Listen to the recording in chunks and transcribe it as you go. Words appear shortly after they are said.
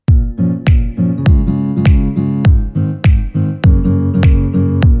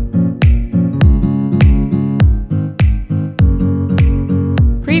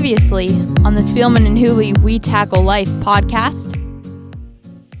the Spielman and Hooley We Tackle Life podcast.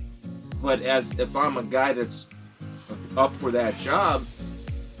 But if I'm a guy that's up for that job,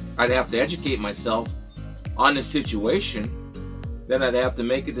 I'd have to educate myself on the situation. Then I'd have to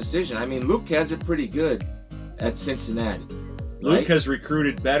make a decision. I mean, Luke has it pretty good at Cincinnati. Luke right? has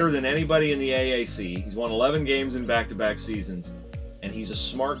recruited better than anybody in the AAC. He's won 11 games in back-to-back seasons, and he's a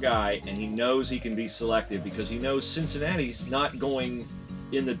smart guy, and he knows he can be selective because he knows Cincinnati's not going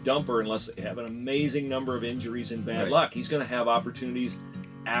in the dumper unless they have an amazing number of injuries and bad luck. He's going to have opportunities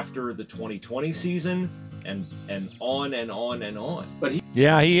after the 2020 season and on and on and on. But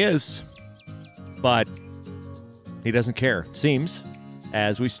he is. But he doesn't care, it seems,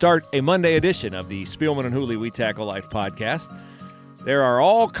 as we start a Monday edition of the Spielman and Hooley We Tackle Life podcast. There are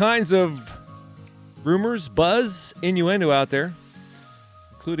all kinds of rumors, buzz, innuendo out there,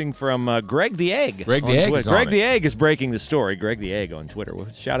 including from Greg the Egg. Greg the Egg is on Greg it. the Egg is breaking the story. Greg the Egg on Twitter. We'll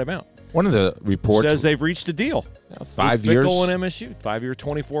shout him out. One of the reports Says they've reached a deal. 5 years. Fickle and MSU. 5 year,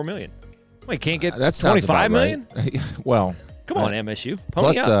 $24 million. Wait, can't get That sounds $25 about million? right. Well, Come on, MSU.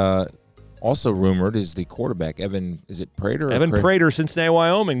 Pony plus, up. also rumored is the quarterback Evan. Is it Prater? Evan Prater, Cincinnati,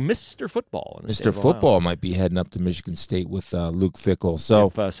 Wyoming, Mr. Football. In the state Mr. of Ohio. Football might be heading up to Michigan State with Luke Fickell.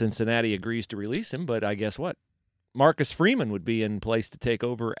 So If Cincinnati agrees to release him, but I guess what? Marcus Freeman would be in place to take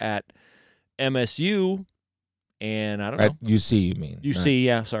over at MSU, and I don't know. at UC, you mean? UC,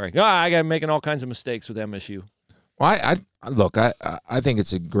 yeah, sorry. I got making all kinds of mistakes with MSU. Well, I think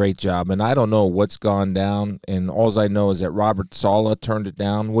it's a great job, and I don't know what's gone down. And all I know is that Robert Saleh turned it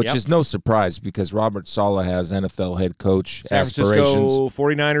down, which is no surprise because Robert Saleh has NFL head coach San aspirations. Francisco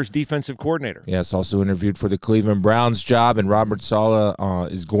 49ers defensive coordinator. Yes, also interviewed for the Cleveland Browns job, and Robert Saleh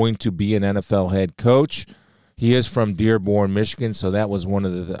is going to be an NFL head coach. He is from Dearborn, Michigan, so that was one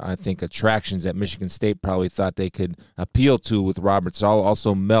of the, I think, attractions that Michigan State probably thought they could appeal to with Robert Saleh.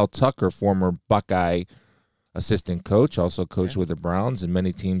 Also, Mel Tucker, former Buckeye assistant coach, also coached with the Browns and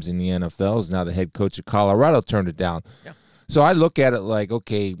many teams in the NFL, is now the head coach of Colorado, turned it down. Yeah. So I look at it like,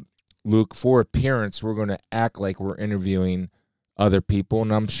 okay, Luke, for appearance, we're going to act like we're interviewing other people,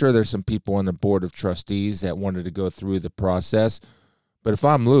 and I'm sure there's some people on the board of trustees that wanted to go through the process. But if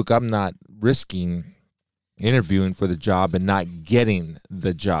I'm Luke, I'm not risking interviewing for the job and not getting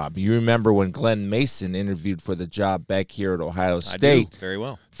the job. You remember when Glenn Mason interviewed for the job back here at Ohio State? I do, very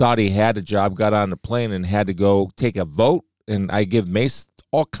well. Thought he had a job, got on the plane, and had to go take a vote. And I give Mace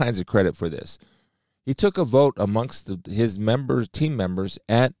all kinds of credit for this. He took a vote amongst his team members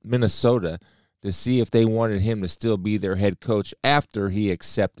at Minnesota to see if they wanted him to still be their head coach after he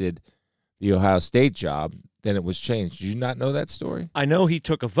accepted the Ohio State job. Then it was changed. Did you not know that story? I know he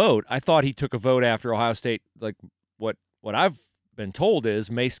took a vote. I thought he took a vote after Ohio State. Like what I've been told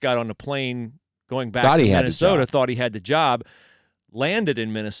is Mace got on the plane going back to Minnesota, thought he had the job, landed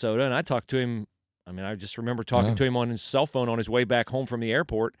in Minnesota, and I talked to him. I mean, I just remember talking to him on his cell phone on his way back home from the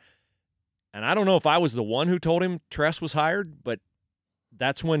airport. And I don't know if I was the one who told him Tress was hired, but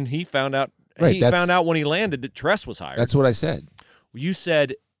that's when he found out. Right, he found out when he landed that Tress was hired. That's what I said. You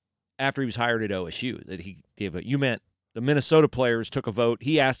said after he was hired at OSU that he gave it. You meant the Minnesota players took a vote.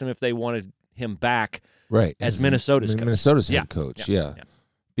 He asked them if they wanted him back as Minnesota's coach. Minnesota's head coach, yeah.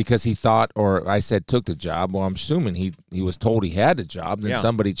 Because he thought, or I said took the job. Well, I'm assuming he was told he had the job. Then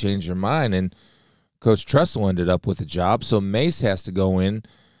somebody changed their mind, and Coach Tressel ended up with the job. So Mace has to go in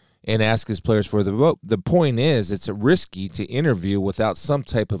and ask his players for the vote. The point is, it's risky to interview without some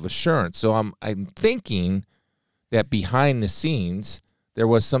type of assurance. So I'm thinking that behind the scenes there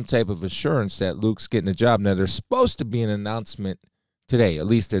was some type of assurance that Luke's getting a job. Now, there's supposed to be an announcement today. At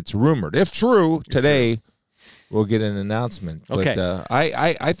least it's rumored. If true, today we'll get an announcement. Okay. But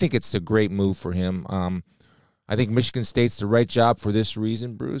I think it's a great move for him. I think Michigan State's the right job for this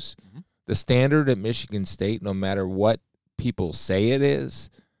reason, Bruce. Mm-hmm. The standard at Michigan State, no matter what people say it is,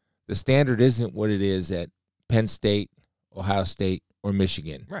 the standard isn't what it is at Penn State, Ohio State, or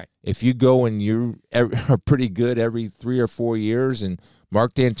Michigan. Right. If you go and you are pretty good every 3 or 4 years, and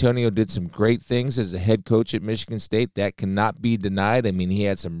Mark D'Antonio did some great things as a head coach at Michigan State, that cannot be denied. I mean, he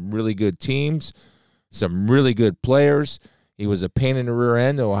had some really good teams, some really good players. He was a pain in the rear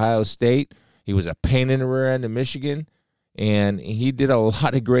end at Ohio State. He was a pain in the rear end of Michigan. And he did a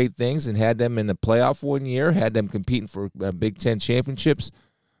lot of great things and had them in the playoff one year, had them competing for Big Ten championships.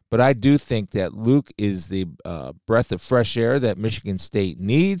 But I do think that Luke is the breath of fresh air that Michigan State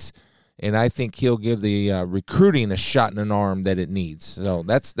needs, and I think he'll give the recruiting a shot in an arm that it needs. So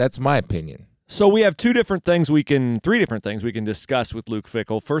that's my opinion. So we have three different things we can discuss with Luke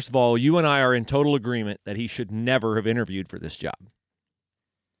Fickell. First of all, you and I are in total agreement that he should never have interviewed for this job.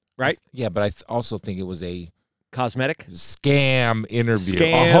 Right? Yeah, but I also think it was a cosmetic scam interview,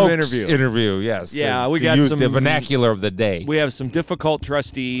 Scam a hoax interview. interview. Yes, Yeah, is we to got use some- the vernacular of the day. We have some difficult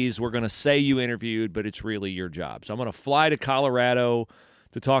trustees. We're going to say you interviewed, but it's really your job. So I'm going to fly to Colorado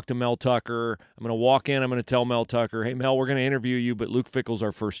to talk to Mel Tucker. I'm going to walk in. I'm going to tell Mel Tucker, hey, Mel, we're going to interview you, but Luke Fickell's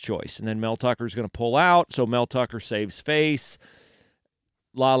our first choice. And then Mel Tucker's going to pull out, so Mel Tucker saves face.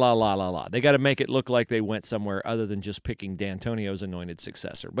 La, la, la, la, la. They got to make it look like they went somewhere other than just picking D'Antonio's anointed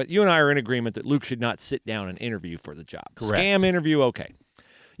successor. But you and I are in agreement that Luke should not sit down and interview for the job. Correct. Scam interview, okay.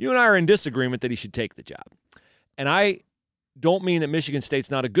 You and I are in disagreement that he should take the job. And I don't mean that Michigan State's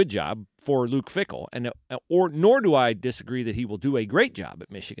not a good job for Luke Fickell, nor do I disagree that he will do a great job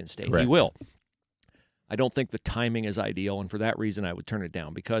at Michigan State. Correct. He will. I don't think the timing is ideal, and for that reason I would turn it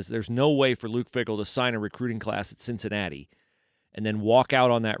down because there's no way for Luke Fickell to sign a recruiting class at Cincinnati and then walk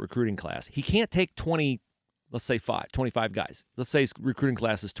out on that recruiting class. He can't take 25 guys. Let's say his recruiting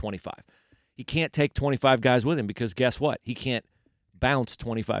class is 25. He can't take 25 guys with him because guess what? He can't bounce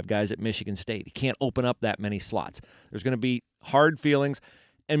 25 guys at Michigan State. He can't open up that many slots. There's going to be hard feelings.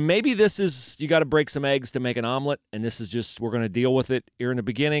 And maybe this is, you got to break some eggs to make an omelet, and this is just, we're going to deal with it here in the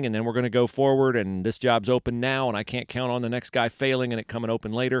beginning, and then we're going to go forward, and this job's open now, and I can't count on the next guy failing and it coming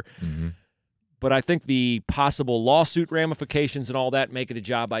open later. Mm-hmm. But I think the possible lawsuit ramifications and all that make it a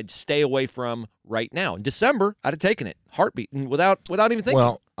job I'd stay away from right now. In December, I'd have taken it, heartbeat, and without even thinking.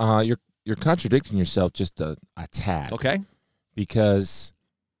 Well, you're contradicting yourself just a tad. Okay. Because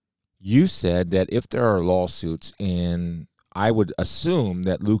you said that if there are lawsuits, and I would assume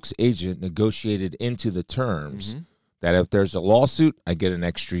that Luke's agent negotiated into the terms that if there's a lawsuit, I get an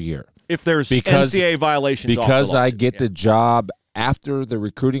extra year. If there's NCAA violations, because off the I lawsuit, get yeah. the job after the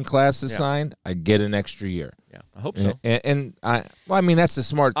recruiting class is signed, I get an extra year. Yeah, I hope so. And I mean that's the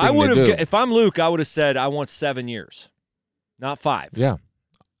smart thing I would to do. have, if I'm Luke, I would have said I want 7 years, not 5. Yeah,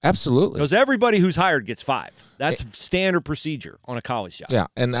 absolutely. Because everybody who's hired gets 5. That's standard procedure on a college job. Yeah,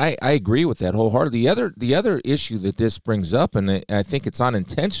 and I agree with that wholeheartedly. The other issue that this brings up, and I think it's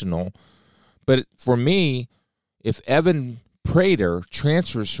unintentional, but for me, if Evan Prater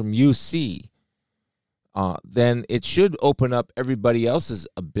transfers from UC, then it should open up everybody else's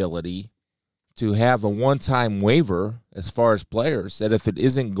ability to have a one-time waiver as far as players, that if it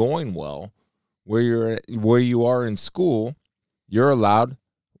isn't going well where you are in school, you're allowed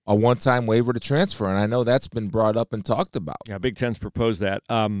a one-time waiver to transfer. And I know that's been brought up and talked about. Yeah, Big Ten's proposed that.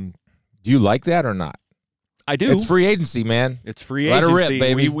 Do you like that or not? I do. It's free agency, man. It's free Let agency. it rip,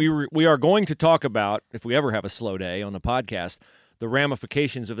 baby. We are going to talk about, if we ever have a slow day on the podcast, the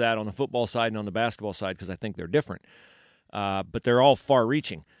ramifications of that on the football side and on the basketball side, because I think they're different. But they're all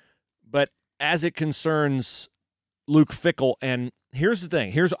far-reaching. But as it concerns Luke Fickell, and here's the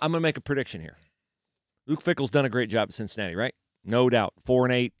thing. I'm going to make a prediction here. Luke Fickell's done a great job at Cincinnati, right? No doubt.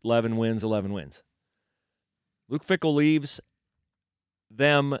 4-8, 11 wins. Luke Fickell leaves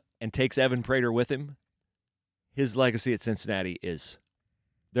them and takes Evan Prater with him. His legacy at Cincinnati is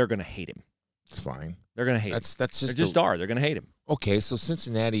they're going to hate him. It's fine. They're going to hate him. That's just They're going to hate him. Okay, so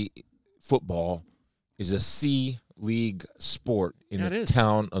Cincinnati football is a C League sport in the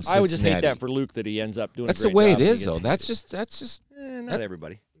town of Cincinnati. I would just hate that for Luke that he ends up doing. That's a great the way job it and is, he though. gets That's just not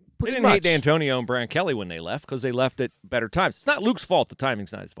everybody. They pretty didn't much. hate D'Antonio and Brian Kelly when they left because they left at better times. It's not Luke's fault. The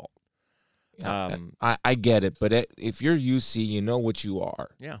timing's not his fault. I get it, but if you're UC, you know what you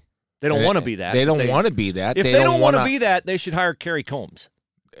are. Yeah, they don't want to be that. They don't want to be that. If they don't want to be that, they should hire Kerry Combs.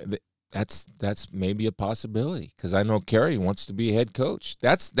 That's maybe a possibility because I know Kerry wants to be a head coach.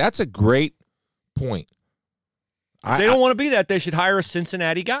 That's a great point. If they don't want to be that, they should hire a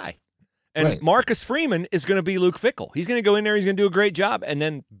Cincinnati guy. And right. Marcus Freeman is going to be Luke Fickell. He's going to go in there. He's going to do a great job. And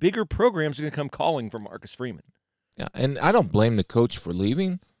then bigger programs are going to come calling for Marcus Freeman. Yeah, and I don't blame the coach for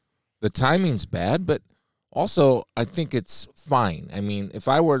leaving. The timing's bad, but also I think it's fine. I mean, if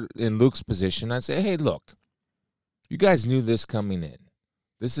I were in Luke's position, I'd say, hey, look, you guys knew this coming in.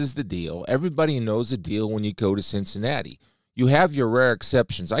 This is the deal. Everybody knows the deal when you go to Cincinnati. You have your rare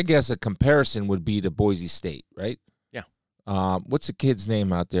exceptions. I guess a comparison would be to Boise State, right? Yeah. What's the kid's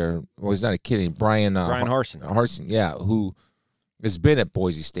name out there? Well, he's not a kid. Brian Harsin. Harsin, yeah, who has been at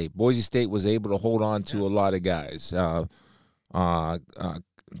Boise State. Boise State was able to hold on to a lot of guys.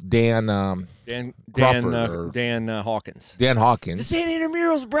 Dan Hawkins. Dan Hawkins. The St.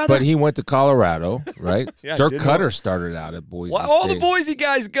 Intramurals, brother. But he went to Colorado, right? Yeah, Dirk did Cutter started out at Boise State. All the Boise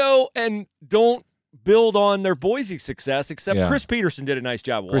guys go and don't build on their Boise success, except Chris Peterson did a nice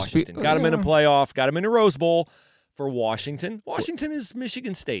job at Washington. Got him in a playoff, got him in a Rose Bowl for Washington. Washington is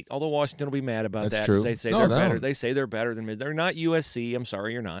Michigan State, although Washington will be mad about That's that. true. They say better. They say they're better than they're not USC. I'm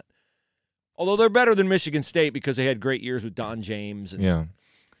sorry, you're not. Although they're better than Michigan State because they had great years with Don James. And,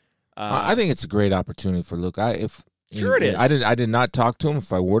 I think it's a great opportunity for Luke. Sure it is. I did not talk to him.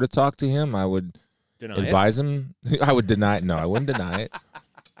 If I were to talk to him, I would advise him. I would deny it. No, I wouldn't deny it.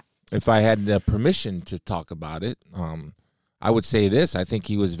 If I had permission to talk about it, I would say this. I think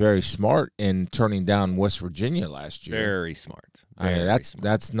he was very smart in turning down West Virginia last year. Very smart.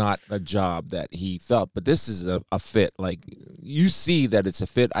 That's not a job that he felt, but this is a fit. Like, you see that it's a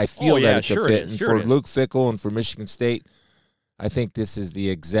fit. I feel that it's a fit. And for Luke Fickell and for Michigan State, I think this is the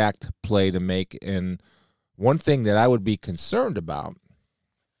exact play to make. And one thing that I would be concerned about,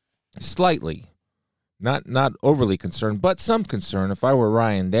 slightly, not overly concerned, but some concern, if I were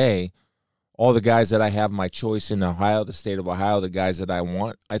Ryan Day, all the guys that I have my choice in Ohio, the state of Ohio, the guys that I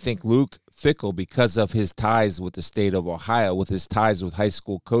want, I think Luke Fickell, because of his ties with the state of Ohio, with his ties with high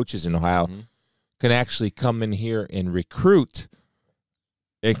school coaches in Ohio, can actually come in here and recruit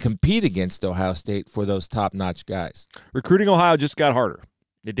and compete against Ohio State for those top-notch guys. Recruiting Ohio just got harder.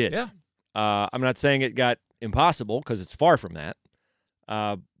 It did. Yeah. I'm not saying it got impossible, because it's far from that.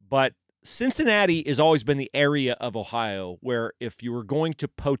 But Cincinnati has always been the area of Ohio where if you were going to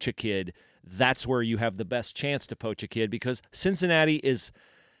poach a kid, that's where you have the best chance to poach a kid, because Cincinnati is,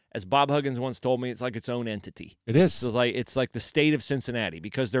 as Bob Huggins once told me, it's like its own entity. It is. So it's like the state of Cincinnati,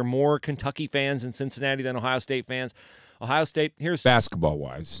 because there are more Kentucky fans in Cincinnati than Ohio State fans. Ohio State, here's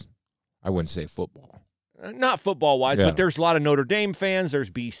basketball-wise, I wouldn't say football. Not football-wise, but there's a lot of Notre Dame fans. There's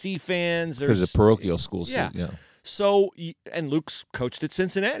BC fans. There's a parochial school. Yeah. So, and Luke's coached at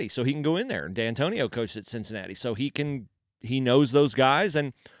Cincinnati, so he can go in there. And D'Antonio coached at Cincinnati, so he knows those guys.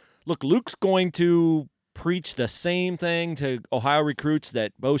 And look, Luke's going to preach the same thing to Ohio recruits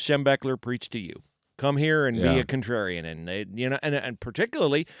that Bo Schembechler preached to you. Come here and be a contrarian, and and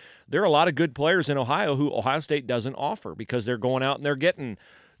particularly, there are a lot of good players in Ohio who Ohio State doesn't offer, because they're going out and they're getting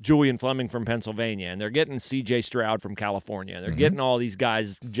Julian Fleming from Pennsylvania, and they're getting C.J. Stroud from California. They're getting all these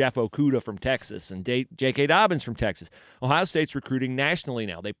guys, Jeff Okudah from Texas and J.K. Dobbins from Texas. Ohio State's recruiting nationally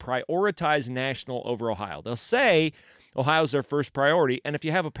now. They prioritize national over Ohio. They'll say Ohio's their first priority, and if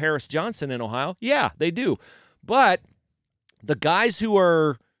you have a Paris Johnson in Ohio, yeah, they do. But the guys who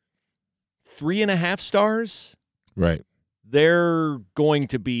are 3.5 stars, right, they're going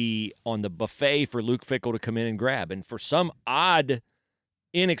to be on the buffet for Luke Fickell to come in and grab. And for some odd,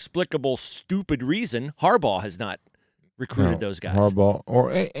 inexplicable, stupid reason, Harbaugh has not recruited those guys. Harbaugh,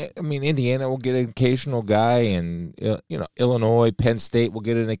 or Indiana will get an occasional guy, and Illinois, Penn State will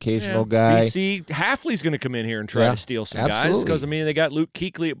get an occasional guy. BC, Hafley's going to come in here and try to steal some guys, because they got Luke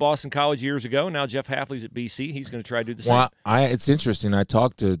Kuechly at Boston College years ago. Now Jeff Hafley's at BC. He's going to try to do the same. Well, it's interesting. I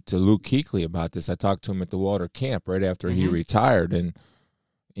talked to Luke Kuechly about this. I talked to him at the Walter camp right after he retired,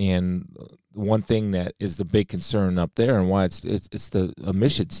 and one thing that is the big concern up there, and why it's the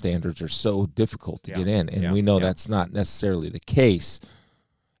admission standards are so difficult to get in, and we know that's not necessarily the case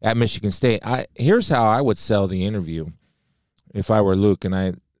at Michigan State. Here's how I would sell the interview if I were Luke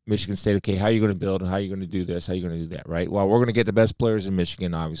and Michigan State. Okay, how are you going to build, and how are you going to do this? How are you going to do that? Right. Well, we're going to get the best players in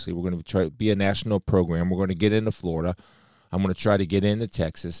Michigan. Obviously, we're going to try to be a national program. We're going to get into Florida. I'm going to try to get into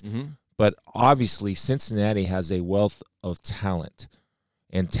Texas, but obviously Cincinnati has a wealth of talent.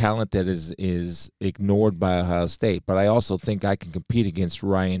 And talent that is ignored by Ohio State. But I also think I can compete against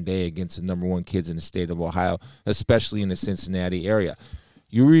Ryan Day, against the number one kids in the state of Ohio, especially in the Cincinnati area.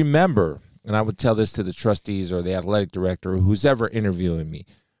 You remember, and I would tell this to the trustees or the athletic director or who's ever interviewing me,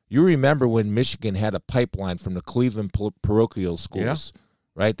 you remember when Michigan had a pipeline from the Cleveland parochial schools,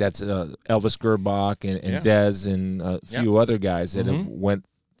 right? That's Elvis Gerbach and Dez and a few other guys that have went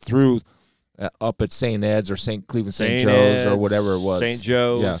through up at St. Ed's or Cleveland St. Joe's or whatever it was. St.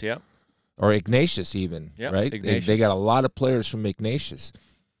 Joe's, or Ignatius even, right? Ignatius. They got a lot of players from Ignatius.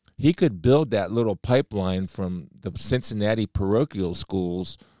 He could build that little pipeline from the Cincinnati parochial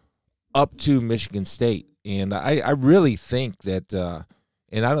schools up to Michigan State. And I really think that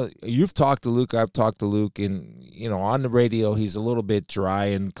you've talked to Luke, I've talked to Luke, and on the radio he's a little bit dry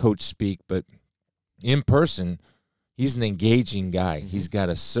and coach speak, but in person he's an engaging guy. He's got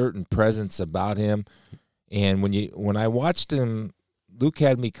a certain presence about him. And when I watched him, Luke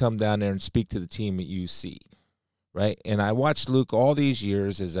had me come down there and speak to the team at UC, right? And I watched Luke all these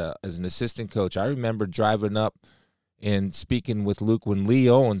years as an assistant coach. I remember driving up and speaking with Luke when Lee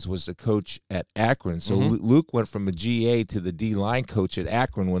Owens was the coach at Akron. So Luke went from a GA to the D-line coach at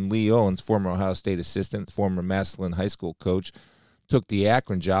Akron when Lee Owens, former Ohio State assistant, former Massillon High School coach, took the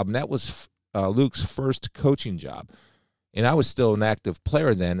Akron job. And that was Luke's first coaching job. And I was still an active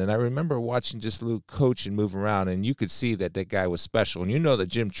player then, and I remember watching just Luke coach and move around, and you could see that guy was special. And that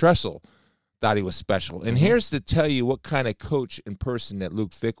Jim Tressel thought he was special. And here's to tell you what kind of coach and person that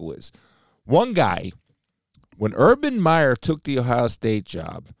Luke Fickell is. One guy, when Urban Meyer took the Ohio State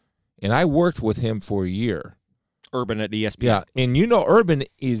job, and I worked with him for a year. Urban at ESPN. Yeah, and Urban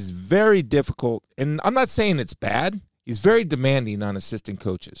is very difficult, and I'm not saying it's bad. He's very demanding on assistant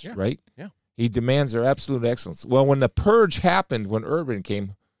coaches, right? Yeah. He demands their absolute excellence. Well, when the purge happened, when Urban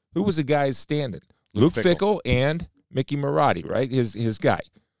came, who was the guys standing? Luke Fickell and Mickey Marotti, right? His guy.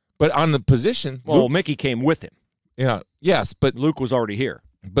 But on the position, Mickey came with him. Yeah, yes, but Luke was already here.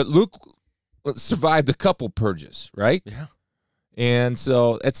 But Luke survived a couple purges, right? Yeah. And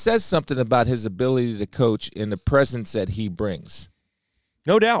so it says something about his ability to coach and the presence that he brings.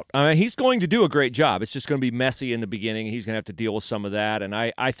 No doubt. I mean, he's going to do a great job. It's just going to be messy in the beginning. He's going to have to deal with some of that. And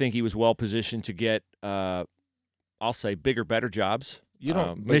I think he was well positioned to get, I'll say, bigger, better jobs.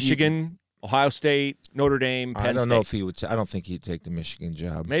 Michigan, Ohio State, Notre Dame, Penn State. I don't know if he would. I don't think he'd take the Michigan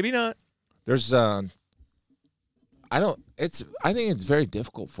job. Maybe not. There's I think it's very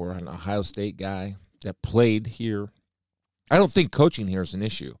difficult for an Ohio State guy that played here. I don't think coaching here is an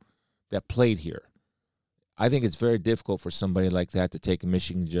issue. That played here. I think it's very difficult for somebody like that to take a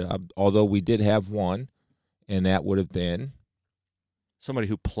Michigan job, although we did have one, and that would have been somebody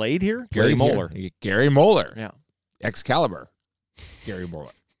who played here? Gary Moeller. Gary Moeller. Yeah. Excalibur. Gary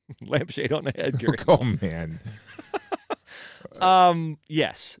Moeller. Lampshade on the head, Gary. Oh, man.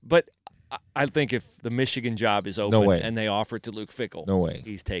 Yes, but I think if the Michigan job is open and they offer it to Luke Fickell, no way.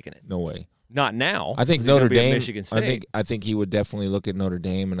 He's taking it. No way. Not now. I think Notre Dame. Michigan State. I think he would definitely look at Notre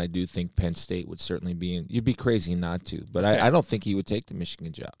Dame, and I do think Penn State would certainly be in. You'd be crazy not to, but okay. I don't think he would take the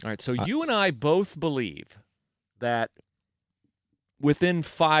Michigan job. All right, so you and I both believe that within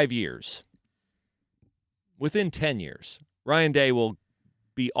 5 years, within 10 years, Ryan Day will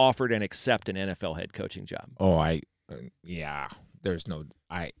be offered and accept an NFL head coaching job. Oh, yeah. There's no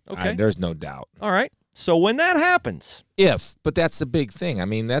there's no doubt. All right. So when that happens, but that's the big thing. I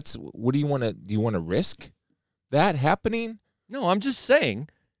mean, what do you want to risk that happening? No, I'm just saying.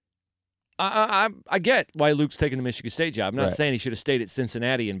 I get why Luke's taking the Michigan State job. I'm not saying he should have stayed at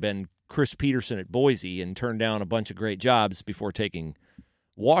Cincinnati and been Chris Peterson at Boise and turned down a bunch of great jobs before taking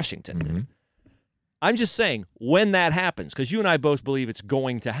Washington. Mm-hmm. I'm just saying when that happens, because you and I both believe it's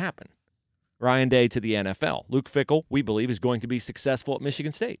going to happen. Ryan Day to the NFL. Luke Fickell, we believe, is going to be successful at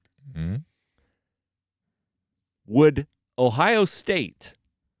Michigan State. Mm-hmm. Would Ohio State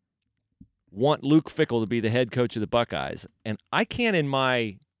want Luke Fickell to be the head coach of the Buckeyes? And I can't,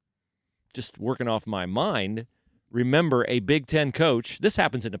 just working off my mind, remember a Big Ten coach. This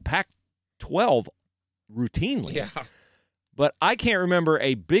happens in the Pac-12 routinely. Yeah. But I can't remember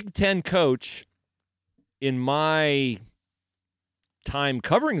a Big Ten coach in my time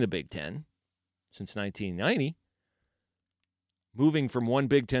covering the Big Ten since 1990 moving from one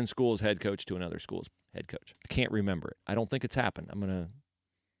Big Ten school as head coach to another school as head coach. I can't remember it. I don't think it's happened. I'm going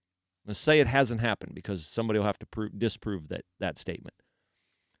to say it hasn't happened because somebody will have to disprove that statement.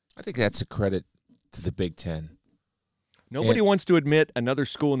 I think that's a credit to the Big Ten. Nobody wants to admit another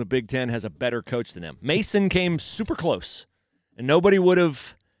school in the Big Ten has a better coach than them. Mason came super close, and nobody would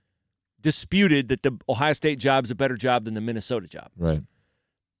have disputed that the Ohio State job's a better job than the Minnesota job. Right.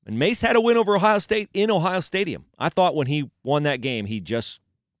 And Mace had a win over Ohio State in Ohio Stadium. I thought when he won that game, he just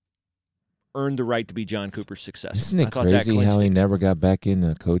earned the right to be John Cooper's successor. Isn't it crazy how he never got back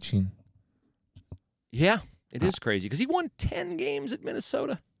into coaching? Yeah, it is crazy because he won 10 games at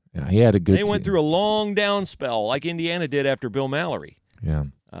Minnesota. Yeah, he had a good They went through a long down spell like Indiana did after Bill Mallory. Yeah.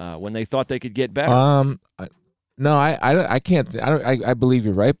 When they thought they could get better. No, I can't. I believe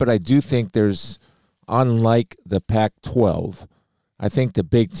you're right, but I do think there's, unlike the Pac-12, I think the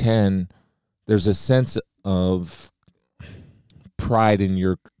Big Ten, there's a sense of pride in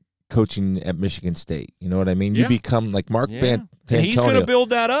your coaching at Michigan State. You know what I mean? You become like Mark D'Antonio. And he's going to build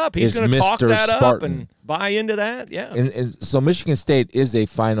that up. He's going to talk that Spartan. Up and buy into that. Yeah. And so Michigan State is a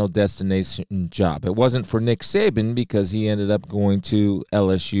final destination job. It wasn't for Nick Saban because he ended up going to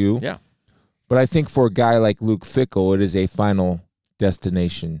LSU. Yeah. But I think for a guy like Luke Fickell, it is a final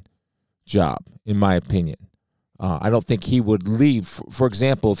destination job, in my opinion. I don't think he would leave. For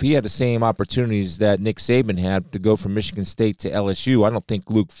example, if he had the same opportunities that Nick Saban had to go from Michigan State to LSU, I don't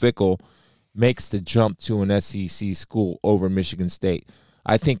think Luke Fickell makes the jump to an SEC school over Michigan State.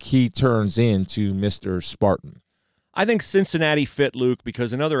 I think he turns into Mr. Spartan. I think Cincinnati fit Luke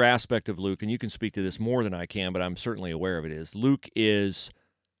because another aspect of Luke, and you can speak to this more than I can, but I'm certainly aware of it, is Luke is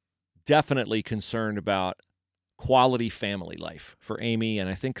definitely concerned about quality family life for Amy, and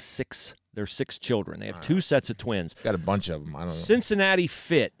I think there's 6 children. They have 2 sets of twins. Got a bunch of them. I don't know. Cincinnati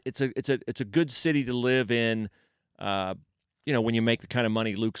fit. It's a good city to live in. When you make the kind of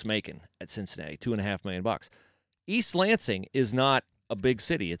money Luke's making at Cincinnati, $2.5 million. East Lansing is not a big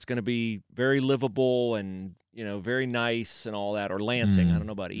city. It's going to be very livable and very nice and all that, or Lansing. I don't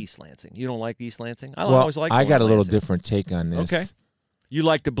know about East Lansing. You don't like East Lansing? I Well, always like I got a little Lansing. different take on this. Okay. You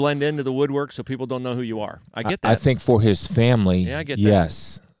like to blend into the woodwork so people don't know who you are. I get that. I think for his family, Yeah, I get that.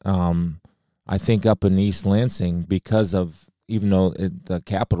 yes. I think up in East Lansing, because of, even though the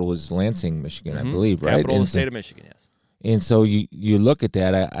capital is Lansing, Michigan, I believe, right? Capital of the state of Michigan, yes. And so you look at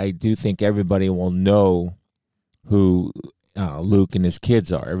that, I do think everybody will know who Luke and his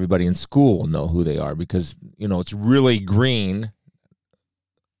kids are. Everybody in school will know who they are because, it's really green,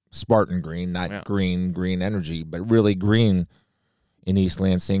 Spartan green, not green energy, but really green in East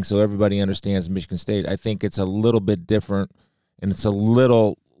Lansing. So everybody understands Michigan State. I think it's a little bit different, and it's a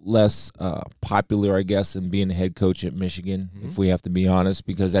little less popular, I guess, than being a head coach at Michigan, if we have to be honest,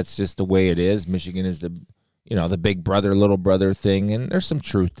 because that's just the way it is. Michigan is the big brother, little brother thing, and there's some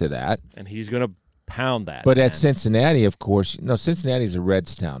truth to that. And he's going to pound that. But at Cincinnati, of course, Cincinnati's a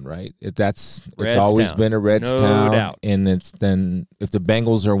Reds town, right? It's always town. been a Reds No town, doubt. and it's then if the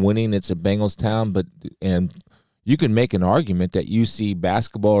Bengals are winning, it's a Bengals town. And you can make an argument that UC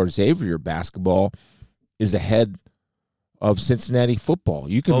basketball or Xavier basketball is ahead of Cincinnati football.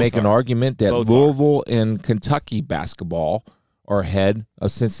 You can make an argument that Louisville and Kentucky basketball are ahead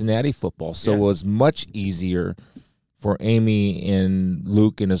of Cincinnati football. So it was much easier for Amy and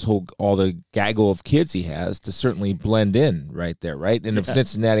Luke and all the gaggle of kids he has to certainly blend in right there, right? And if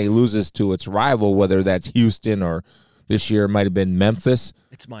Cincinnati loses to its rival, whether that's Houston or this year it might have been Memphis,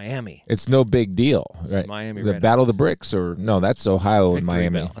 it's Miami. it's no big deal, right? It's Miami. The Battle of the Bricks, or no, that's Ohio and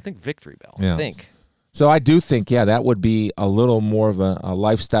Miami. Bell. I think Victory Bell. Yeah. I think. So I do think, that would be a little more of a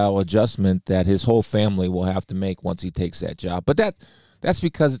lifestyle adjustment that his whole family will have to make once he takes that job. But that's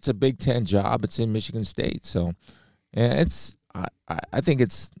because it's a Big Ten job. It's in Michigan State. So and I think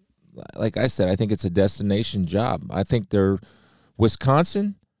it's, like I said, I think it's a destination job. I think they're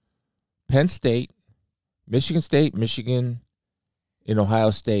Wisconsin, Penn State, Michigan, and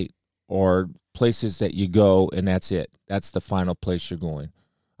Ohio State are places that you go, and that's it. That's the final place you're going.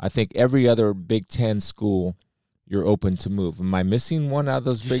 I think every other Big Ten school, you're open to move. Am I missing one out of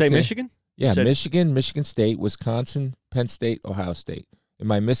those Did Big you say Ten? Michigan? Yeah, Michigan State, Wisconsin, Penn State, Ohio State.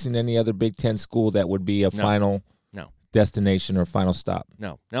 Am I missing any other Big Ten school that would be a final destination or final stop?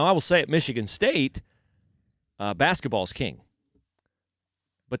 No. Now, I will say at Michigan State, basketball's king.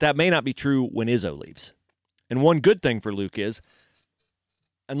 But that may not be true when Izzo leaves. And one good thing for Luke is,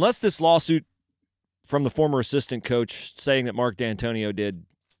 unless this lawsuit from the former assistant coach saying that Mark D'Antonio did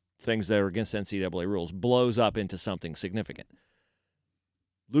things that are against NCAA rules blows up into something significant,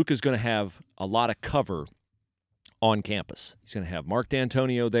 Luke is going to have a lot of cover on campus. He's going to have Mark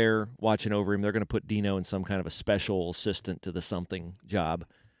D'Antonio there watching over him. They're going to put Dino in some kind of a special assistant to the something job.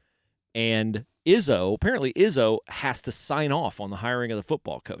 And apparently Izzo has to sign off on the hiring of the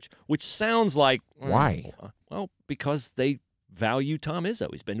football coach, which sounds like... Why? Well, because they value Tom Izzo.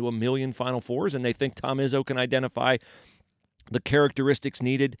 He's been to 1 million Final Fours, and they think Tom Izzo can identify the characteristics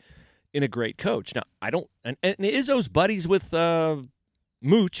needed in a great coach. Now, I don't... And Izzo's buddies with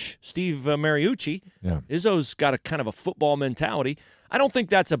Mooch, Steve Mariucci. Yeah. Izzo's got a kind of a football mentality. I don't think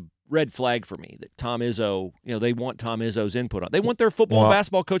that's a red flag for me that Tom Izzo, they want Tom Izzo's input on. They want their football and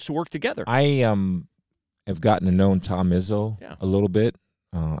basketball coach to work together. I have gotten to know Tom Izzo a little bit.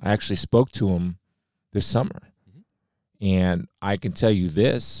 I actually spoke to him this summer. And I can tell you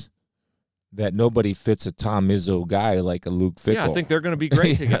this, that nobody fits a Tom Izzo guy like a Luke Fickell. Yeah, I think they're going to be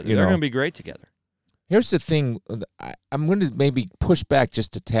great together. They're going to be great together. Here's the thing. I'm going to maybe push back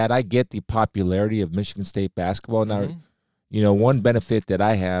just a tad. I get the popularity of Michigan State basketball. Now, one benefit that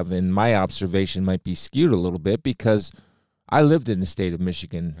I have, and my observation might be skewed a little bit, because I lived in the state of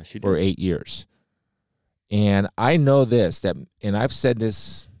Michigan for 8 years. And I know this, and I've said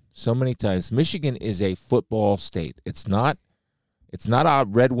this so many times, Michigan is a football state. It's not a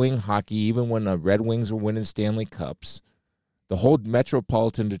Red Wing hockey, even when the Red Wings were winning Stanley Cups. The whole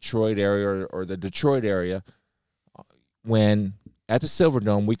metropolitan Detroit area or the Detroit area, when at the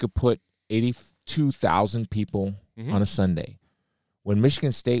Silverdome we could put 82,000 people on a Sunday. When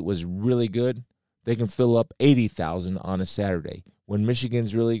Michigan State was really good, they can fill up 80,000 on a Saturday. When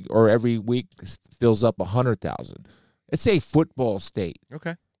Michigan's every week fills up 100,000. It's a football state.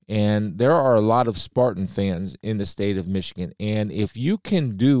 Okay. And there are a lot of Spartan fans in the state of Michigan. And if you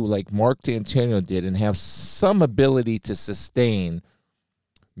can do like Mark D'Antonio did and have some ability to sustain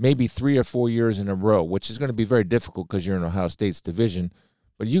maybe 3 or 4 years in a row, which is going to be very difficult because you're in Ohio State's division,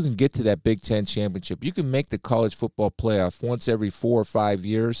 but you can get to that Big Ten championship. You can make the college football playoff once every 4 or 5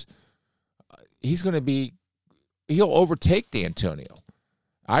 years. He'll overtake D'Antonio.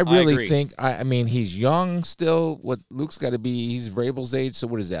 I really think, I mean, he's young still. What Luke's got to be, he's Vrabel's age, so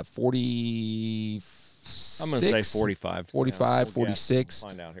what is that, 44? 46. I'm going to say 45. 45, We'll 46. We'll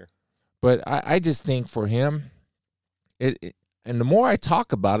find out here. But I just think for him, and the more I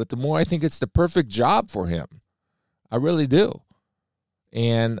talk about it, the more I think it's the perfect job for him. I really do.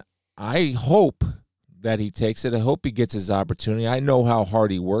 And I hope that he takes it. I hope he gets his opportunity. I know how hard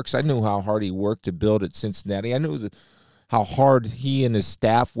he works. I knew how hard he worked to build at Cincinnati. I knew how hard he and his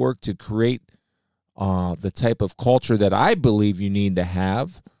staff worked to create the type of culture that I believe you need to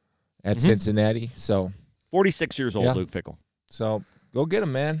have at Cincinnati. So 46 years old, Luke Fickell. So go get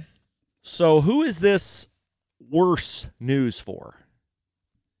him, man. So who is this worse news for?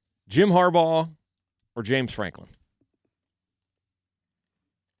 Jim Harbaugh or James Franklin?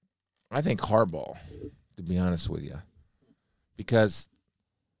 I think Harbaugh, to be honest with you, because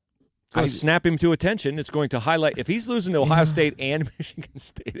snap him to attention. It's going to highlight if he's losing to Ohio State and Michigan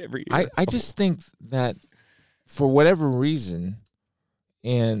State every year. I just think that for whatever reason,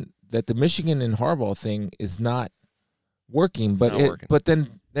 and that the Michigan and Harbaugh thing is not working, but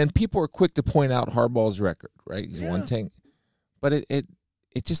then people are quick to point out Harbaugh's record, right? He's 1-10, but it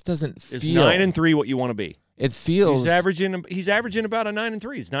just doesn't feel. Is 9-3 what you want to be? It feels he's averaging about a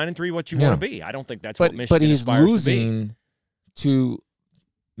 9-3. Is 9-3 what you want to be? I don't think that's what Michigan but he's aspires losing to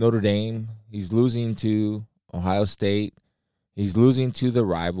Notre Dame. He's losing to Ohio State. He's losing to the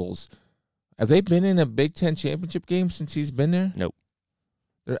rivals. Have they been in a Big Ten championship game since he's been there? Nope.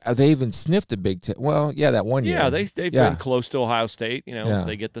 Have they even sniffed a Big Ten? Well, yeah, that one year. Yeah, they've been close to Ohio State. If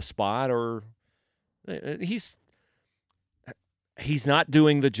they get the spot, or he's not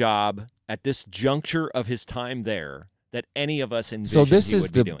doing the job at this juncture of his time there that any of us envisioned he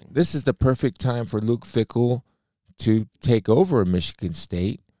would be doing. This is the perfect time for Luke Fickell to take over Michigan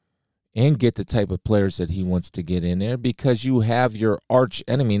State and get the type of players that he wants to get in there, because you have your arch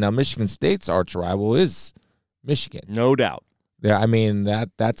enemy. Now, Michigan State's arch rival is Michigan. No doubt. Yeah, I mean,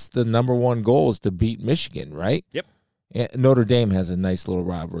 that's the number one goal, is to beat Michigan, right? Yep. And Notre Dame has a nice little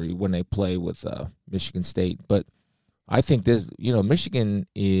rivalry when they play with Michigan State, but I think Michigan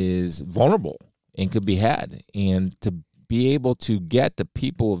is vulnerable and could be had. And to be able to get the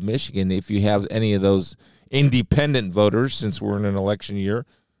people of Michigan, if you have any of those independent voters, since we're in an election year,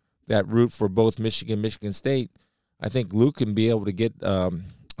 that root for both Michigan, Michigan State, I think Luke can be able to get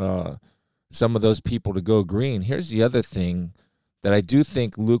some of those people to go green. Here's the other thing that I do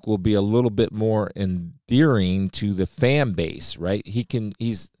think Luke will be a little bit more endearing to the fan base, right?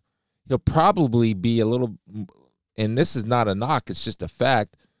 He'll probably be a little, and this is not a knock, it's just a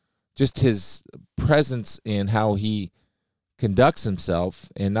fact, just his presence and how he conducts himself,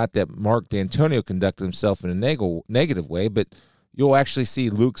 and not that Mark D'Antonio conducted himself in a negative way, but you'll actually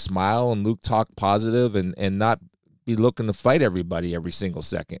see Luke smile and Luke talk positive and not be looking to fight everybody every single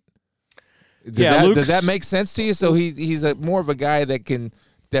second. Does that make sense to you? So he's more of a guy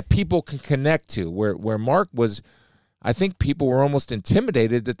that people can connect to, where Mark was, I think people were almost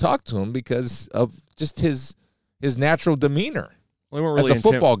intimidated to talk to him because of just his natural demeanor. Well, they weren't really as a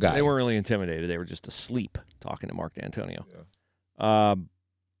football guy. They weren't really intimidated. They were just asleep talking to Mark D'Antonio. Yeah.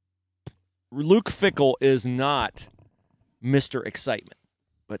 Luke Fickell is not Mr. Excitement,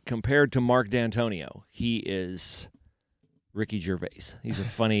 but compared to Mark D'Antonio, he is Ricky Gervais. He's a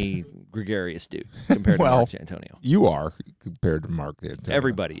funny, gregarious dude compared to Mark D'Antonio. You are compared to Mark D'Antonio.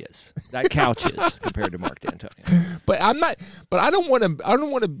 Everybody is. That couch is compared to Mark D'Antonio. But I'm not. But I don't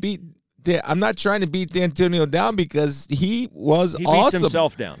want to beat. I'm not trying to beat D'Antonio down, because he was awesome. He beats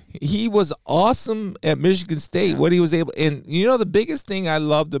himself down. He was awesome at Michigan State. Yeah. What he was able, and the biggest thing I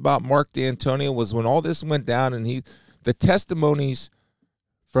loved about Mark D'Antonio was when all this went down, and the testimonies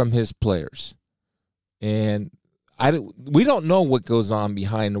from his players, and we don't know what goes on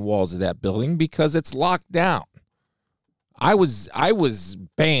behind the walls of that building because it's locked down. I was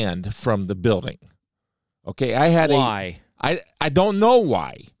banned from the building. Okay, why? I don't know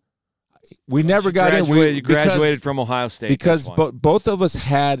why. We never got in. You graduated from Ohio State. Because both of us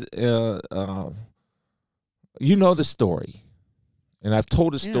had, the story. And I've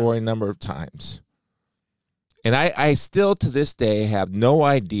told the story a number of times. And I still, to this day, have no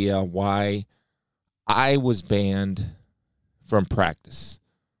idea why I was banned from practice.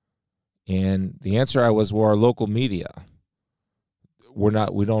 And the answer was, our local media. We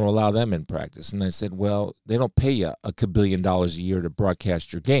don't allow them in practice. And I said, well, they don't pay you $1 billion a year to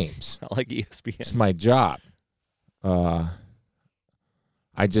broadcast your games. Not like ESPN. It's my job. I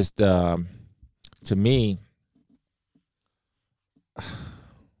just, to me,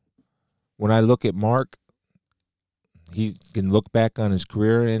 when I look at Mark, he can look back on his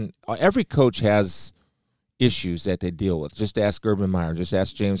career, and every coach has issues that they deal with. Just ask Urban Meyer. Just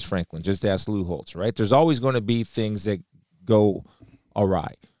ask James Franklin. Just ask Lou Holtz, right? There's always going to be things that go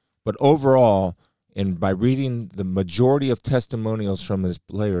awry. But overall, And by reading the majority of testimonials from his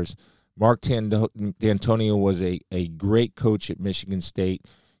players, Mark D'Antonio was a great coach at Michigan State.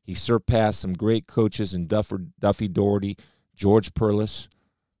 He surpassed some great coaches in Duffy Daugherty, George Perlis,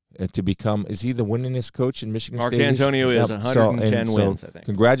 to become – is he the winningest coach in Michigan Mark State? Mark D'Antonio is 110 wins, I think.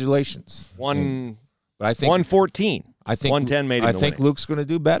 Congratulations. But I think 114. I think 110 made him I think Luke's going to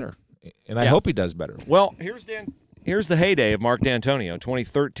do better, and I hope he does better. Well, here's the heyday of Mark D'Antonio,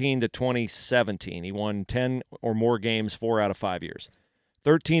 2013 to 2017. He won 10 or more games 4 out of 5 years.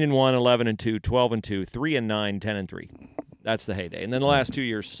 13-1, 11-2, 12-2, 3-9, 10-3. That's the heyday. And then the last 2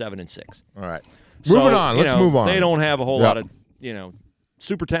 years, 7-6. All right. So, moving on. Let's move on. They don't have a whole lot of,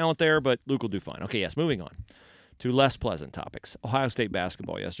 super talent there, but Luke will do fine. Okay, yes, moving on to less pleasant topics. Ohio State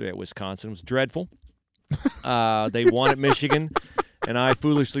basketball yesterday at Wisconsin was dreadful. They won at Michigan. And I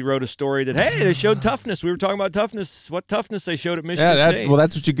foolishly wrote a story that, hey, they showed toughness. We were talking about toughness. What toughness they showed at Michigan State. Well,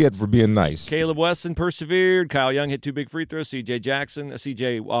 that's what you get for being nice. Caleb Wesson persevered. Kyle Young hit 2 big free throws.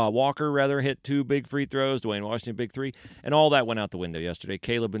 C.J. Walker hit 2 big free throws. Dwayne Washington, big 3. And all that went out the window yesterday.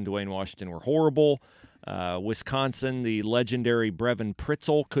 Caleb and Dwayne Washington were horrible. Wisconsin, the legendary Brevin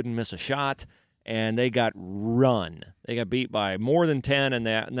Pritzel, couldn't miss a shot. And they got run. They got beat by more than 10, and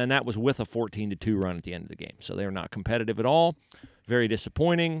then that was with a 14-2 run at the end of the game. So they were not competitive at all. Very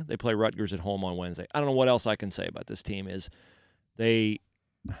disappointing. They play Rutgers at home on Wednesday. I don't know what else I can say about this team. Is they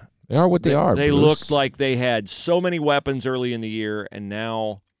are what they are. They Bruce. looked like they had so many weapons early in the year, and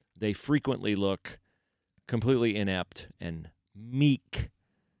now they frequently look completely inept and meek.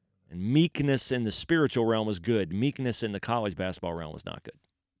 And meekness in the spiritual realm is good. Meekness in the college basketball realm is not good.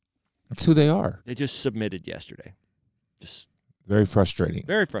 That's who they are. They just submitted yesterday. Just very frustrating.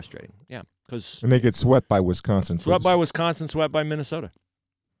 Very frustrating. Yeah. And they get swept by Wisconsin. Swept by Wisconsin, swept by Minnesota.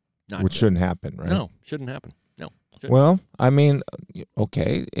 Which shouldn't happen, right? No, shouldn't happen. No. Shouldn't. Well, I mean,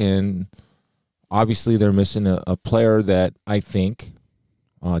 okay, and obviously they're missing a player that I think,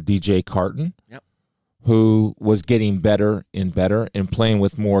 DJ Carton, who was getting better and playing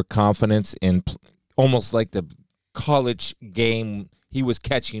with more confidence and almost like the college game. He was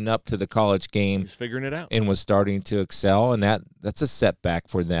catching up to the college game. He's figuring it out. And was starting to excel, and that's a setback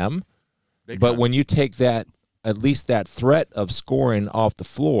for them. Big but time. when you take that, at least that threat of scoring off the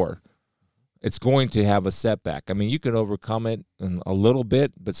floor, it's going to have a setback. I mean, you can overcome it in a little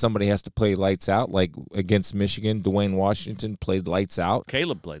bit, but somebody has to play lights out. Like against Michigan, Dwayne Washington played lights out.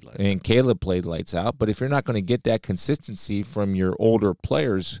 Caleb played lights out. And Caleb played lights out. But if you're not going to get that consistency from your older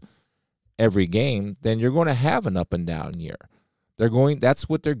players every game, then you're going to have an up and down year. That's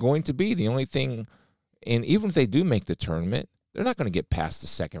what they're going to be. The only thing, and even if they do make the tournament, they're not going to get past the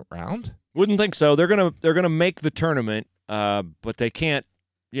second round. Wouldn't think so. They're gonna make the tournament, but they can't,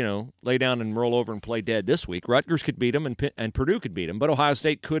 lay down and roll over and play dead this week. Rutgers could beat them, and Purdue could beat them, but Ohio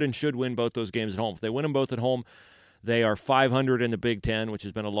State could and should win both those games at home. If they win them both at home, they are 500 in the Big Ten, which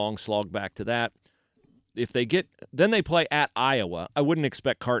has been a long slog back to that. If they then they play at Iowa. I wouldn't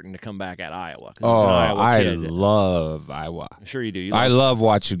expect Carton to come back at Iowa. I love Iowa. I'm sure you do. I love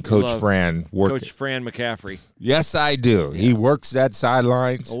watching Coach Fran work. Coach Fran McCaffrey. Yes, I do. Yeah. He works that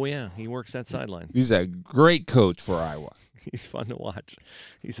sidelines. Oh, yeah. He works that sideline. He's a great coach for Iowa. He's fun to watch.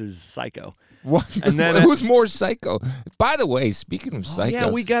 He's a psycho. What? And then who's more psycho? By the way, speaking of psychos. Yeah,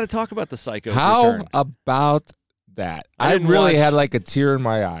 we got to talk about the psychos. How about that? I really had like a tear in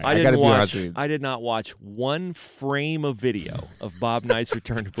my eye. I got to be honest with you. I did not watch one frame of video of Bob Knight's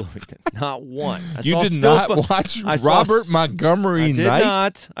return to Bloomington. Not one. You did not watch Robert Montgomery Knight? I did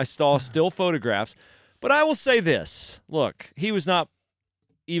not. I saw still photographs. But I will say this. Look, he was not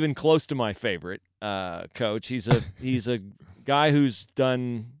even close to my favorite coach. He's a guy who's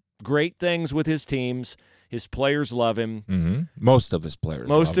done great things with his teams. His players love him. Mm-hmm. Most of his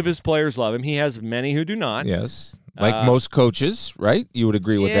players love him. He has many who do not. Yes. Like most coaches, right? You would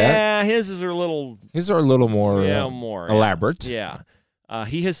agree with that? Yeah, his are a little more elaborate. Yeah.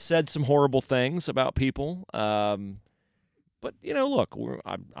 He has said some horrible things about people. But, look,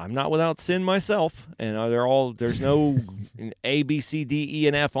 I'm not without sin myself. And there's no A, B, C, D, E,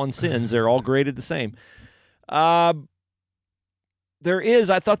 and F on sins. They're all graded the same. I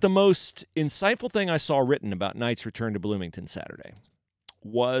thought the most insightful thing I saw written about Knight's return to Bloomington Saturday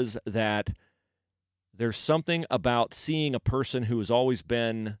was that there's something about seeing a person who has always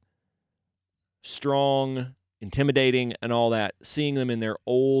been strong, intimidating, and all that, seeing them in their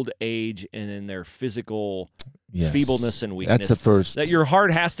old age and in their physical feebleness and weakness. That's the first. That your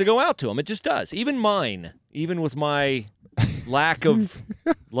heart has to go out to them. It just does. Even mine, even with my lack of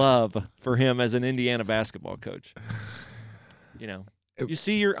love for him as an Indiana basketball coach. You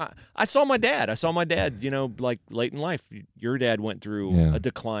see I saw my dad. like late in life. Your dad went through a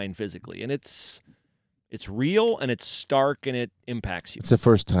decline physically, and it's It's real and it's stark and it impacts you. It's the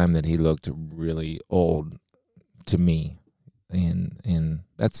first time that he looked really old to me, and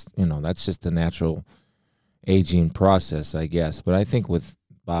that's that's just the natural aging process, I guess. But I think with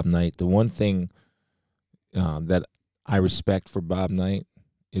Bob Knight, the one thing that I respect for Bob Knight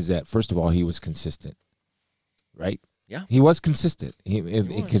is that, first of all, he was consistent, right? Yeah. He was consistent. He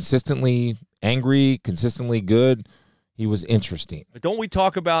was consistently angry, consistently good. He was interesting. But don't we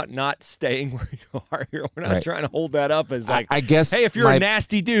talk about not staying where you are here? We're not trying to hold that up as like, I guess, hey, if you're a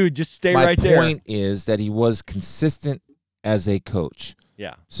nasty dude, just stay right there. My point is that he was consistent as a coach.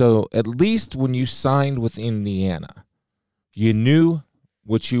 Yeah. So at least when you signed with Indiana, you knew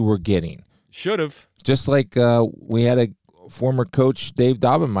what you were getting. Should have. Just like we had a former coach, Dave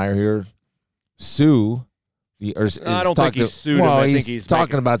Daubenmire, here sue. I don't think he's sued him. Well, I think he's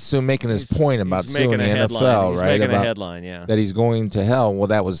talking about making his point about suing the NFL, he's right? Making a headline, yeah. That he's going to hell. Well,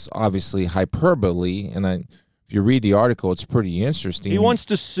 that was obviously hyperbole, and if you read the article, it's pretty interesting. He wants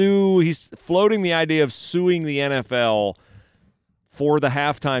to sue. He's floating the idea of suing the NFL for the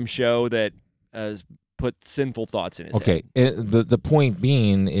halftime show that has put sinful thoughts in his head. Okay, the point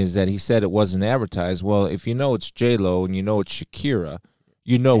being is that he said it wasn't advertised. Well, if you know it's J-Lo and you know it's Shakira,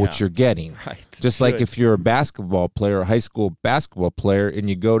 you know what you're getting. Right. Just like if you're a basketball player, a high school basketball player, and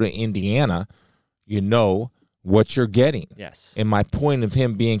you go to Indiana, you know what you're getting. Yes. And my point of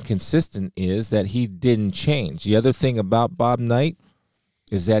him being consistent is that he didn't change. The other thing about Bob Knight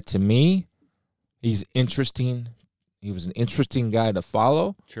is that, to me, he's interesting. He was an interesting guy to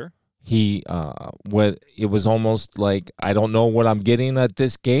follow. Sure. It was almost like, I don't know what I'm getting at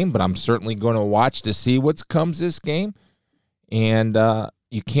this game, but I'm certainly going to watch to see what comes this game. And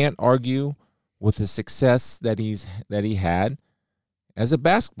you can't argue with the success that he had as a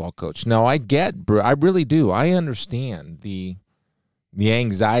basketball coach. Now, I really do. I understand the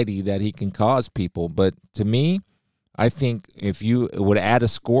anxiety that he can cause people. But to me, I think if you would add a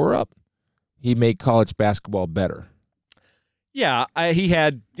score up, he made college basketball better. Yeah, he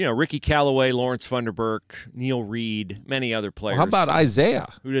had Ricky Callaway, Lawrence Funderburk, Neil Reed, many other players. Well, how about Isaiah?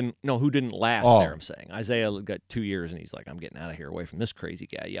 Who didn't last there? I'm saying Isaiah got 2 years, and he's like, I'm getting out of here, away from this crazy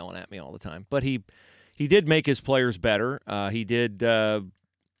guy yelling at me all the time. But he did make his players better. He did a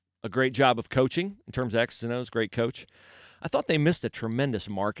great job of coaching in terms of X's and O's. Great coach. I thought they missed a tremendous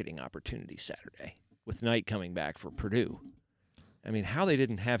marketing opportunity Saturday with Knight coming back for Purdue. I mean, how they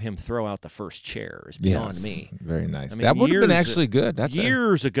didn't have him throw out the first chair is beyond me. Very nice. I mean, that would have been actually good. That's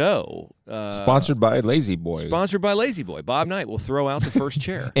years ago. Sponsored by Lazy Boy. Sponsored by Lazy Boy. Bob Knight will throw out the first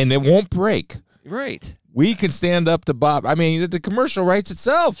chair. And it won't break. Right. We can stand up to Bob. I mean, the commercial writes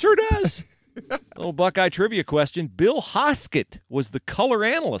itself. Sure does. Little Buckeye trivia question. Bill Hoskett was the color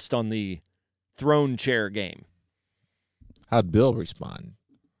analyst on the thrown chair game. How'd Bill respond?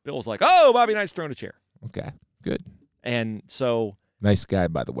 Bill was like, oh, Bobby Knight's thrown a chair. Okay, good. And so, nice guy,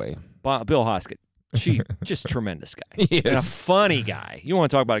 by the way. Bill Hoskett, just tremendous guy. Yes. And a funny guy. You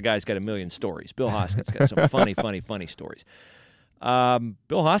want to talk about a guy who's got a million stories. Bill Hoskett's got some funny stories.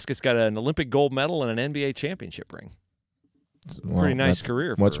 Bill Hoskett's got an Olympic gold medal and an NBA championship ring. Well, pretty nice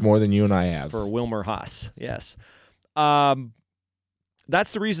career. Much more than you and I have. For Wilmer Haas, yes.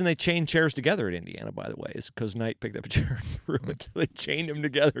 That's the reason they chained chairs together at Indiana, by the way, is because Knight picked up a chair and threw it. So they chained them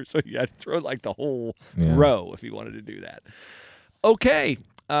together, so you had to throw like the whole row if you wanted to do that. Okay.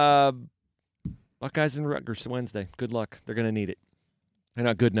 Buckeyes and Rutgers Wednesday. Good luck. They're going to need it. They're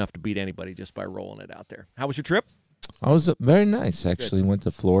not good enough to beat anybody just by rolling it out there. How was your trip? I was very nice, actually. Went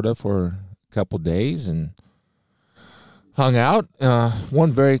to Florida for a couple days and hung out. A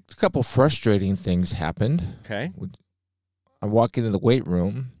couple frustrating things happened. Okay. I walk into the weight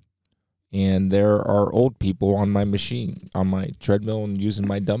room, and there are old people on my machine, on my treadmill, and using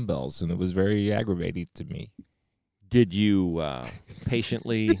my dumbbells, and it was very aggravating to me. Did you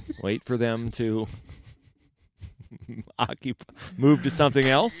patiently wait for them to move to something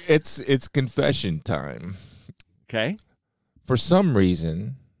else? It's confession time. Okay. For some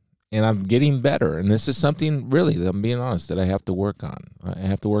reason, and I'm getting better, and this is something really, I'm being honest, that I have to work on. I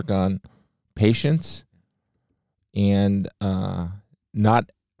have to work on patience and not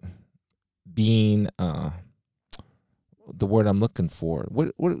being the word I'm looking for.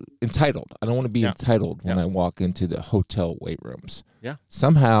 What entitled. I don't want to be entitled when I walk into the hotel weight rooms. Yeah.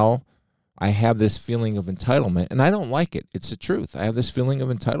 Somehow I have this feeling of entitlement, and I don't like it. It's the truth. I have this feeling of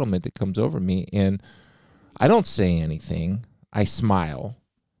entitlement that comes over me, and I don't say anything. I smile,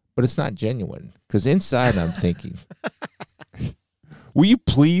 but it's not genuine, because inside I'm thinking, will you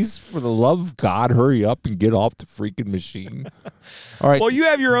please, for the love of God, hurry up and get off the freaking machine? All right. Well, you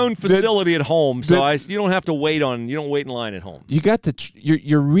have your own facility at home, so you don't have to wait you don't wait in line at home. You got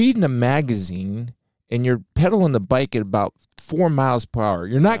you're reading a magazine, and you're pedaling the bike at about 4 miles per hour.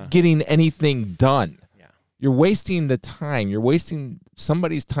 You're not getting anything done. Yeah. You're wasting the time. You're wasting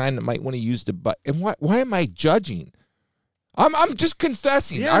somebody's time that might want to use the bike. And why am I judging? I'm just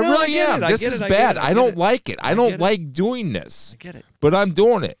confessing. Yeah, I no, really am. This is bad. I don't like it. I don't like doing this. I get it. But I'm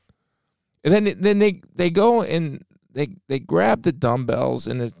doing it. And then they go and they grab the dumbbells,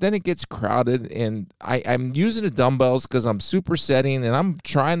 and then it gets crowded, and I'm using the dumbbells because I'm supersetting and I'm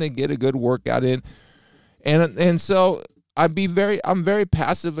trying to get a good workout in, and so I'm very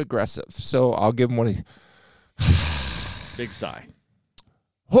passive aggressive. So I'll give them one. Big sigh.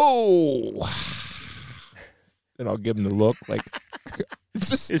 Oh, and I'll give them the look like. It's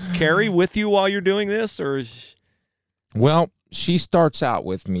just, is Carrie with you while you're doing this, or is? Well, she starts out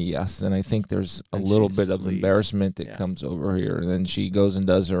with me, yes, and I think there's a little bit of leads. embarrassment that comes over here, and then she goes and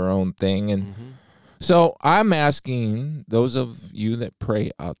does her own thing. And so I'm asking those of you that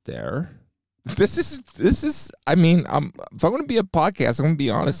pray out there, this is. I mean, if I'm going to be a podcast, I'm going to be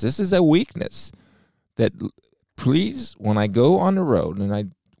honest. This is a weakness. That please, when I go on the road and I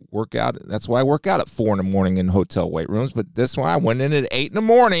work out, that's why I work out at 4 a.m. in hotel weight rooms. But this one, I went in at 8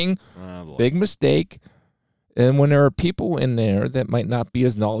 a.m. Big mistake. And when there are people in there that might not be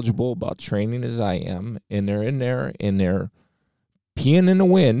as knowledgeable about training as I am, and they're in there and they're peeing in the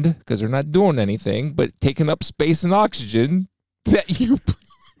wind because they're not doing anything but taking up space and oxygen, that you.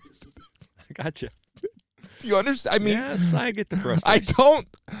 I gotcha. Do you understand? I mean, yes, I get the frustration.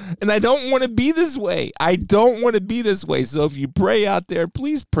 I don't want to be this way. I don't want to be this way. So if you pray out there,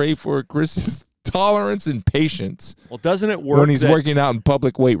 please pray for Chris's tolerance and patience. Well, doesn't it work when he's working out in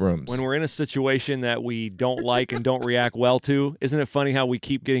public weight rooms? When we're in a situation that we don't like and don't react well to, isn't it funny how we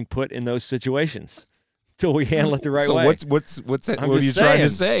keep getting put in those situations until we handle it the right way? So what's that? What are you trying to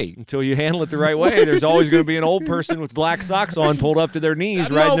say? Until you handle it the right way, there's always going to be an old person with black socks on, pulled up to their knees,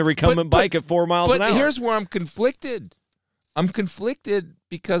 riding a recumbent bike at 4 miles an hour. But here's where I'm conflicted. I'm conflicted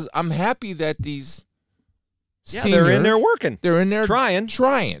because I'm happy that these seniors, they're in there working. They're in there trying.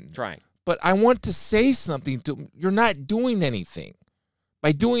 But I want to say something to them. You're not doing anything.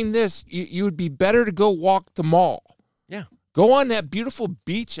 By doing this, you would be better to go walk the mall. Yeah. Go on that beautiful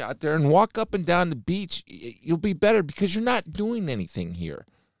beach out there and walk up and down the beach. You'll be better because you're not doing anything here.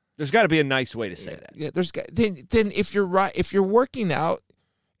 There's got to be a nice way to say that. Yeah, then if you're working out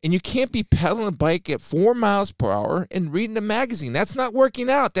and you can't be pedaling a bike at 4 miles per hour and reading a magazine, that's not working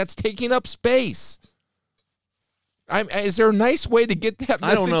out. That's taking up space. Is there a nice way to get that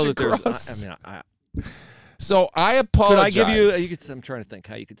message across? I don't know that there's. So I apologize. Could I give you? I'm trying to think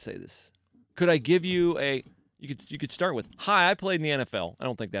how you could say this. Could I give you a? You could start with, "Hi, I played in the NFL." I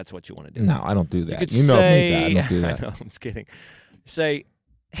don't think that's what you want to do. No, I don't do that. You know me. I don't do that. I know, I'm just kidding. Say,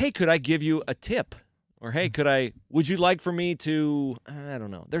 "Hey, could I give you a tip?" Or, "Hey, would you like for me to?" I don't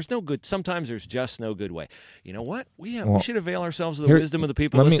know. There's no good. Sometimes there's just no good way. You know what? We should avail ourselves of the wisdom of the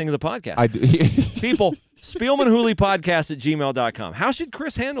people listening to the podcast. I do. People, SpielmanHooleyPodcast@gmail.com. How should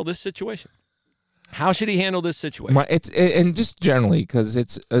Chris handle this situation? How should he handle this situation? And just generally, because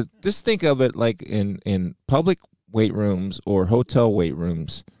it's just think of it like in public weight rooms or hotel weight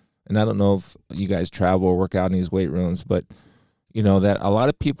rooms. And I don't know if you guys travel or work out in these weight rooms, but you know that a lot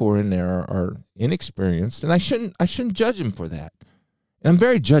of people are in there are inexperienced, and I shouldn't judge them for that. And I'm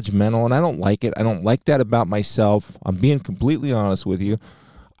very judgmental, and I don't like it. I don't like that about myself. I'm being completely honest with you.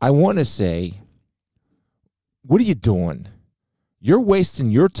 I want to say, what are you doing? You're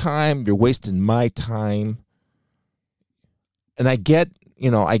wasting your time. You're wasting my time. And I get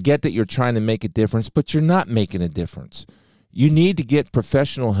that you're trying to make a difference, but you're not making a difference. You need to get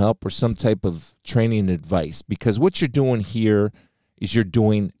professional help or some type of training advice, because what you're doing here is you're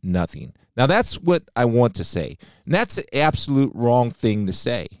doing nothing. Now, that's what I want to say. And that's the absolute wrong thing to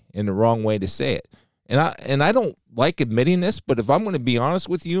say and the wrong way to say it. And I don't like admitting this, but if I'm going to be honest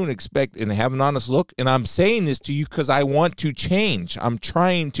with you and expect and have an honest look, and I'm saying this to you because I want to change. I'm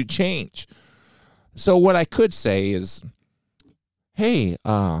trying to change. So what I could say is, hey,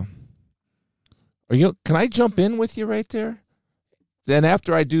 can I jump in with you right there? Then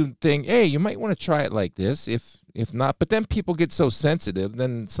after I do the thing, hey, you might want to try it like this. If not, but then people get so sensitive,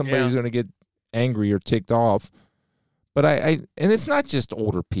 then somebody's going to get angry or ticked off. But and it's not just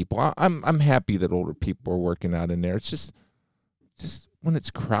older people. I'm happy that older people are working out in there. It's just when it's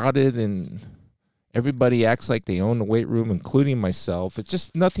crowded and everybody acts like they own the weight room, including myself, it's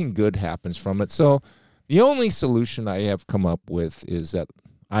just nothing good happens from it. So the only solution I have come up with is that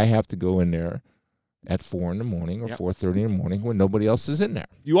I have to go in there at 4 in the morning or 4:30 in the morning when nobody else is in there.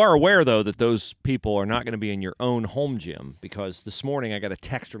 You are aware, though, that those people are not going to be in your own home gym, because this morning I got a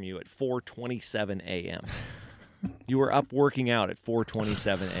text from you at 4:27 a.m. You were up working out at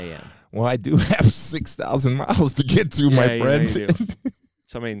 4:27 a.m. Well, I do have 6,000 miles to get to, my friend. You do.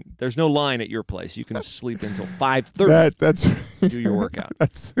 So, I mean, there's no line at your place. You can sleep until 5:30. That's do your workout.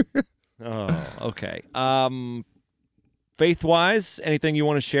 Oh, okay. Faith-wise, anything you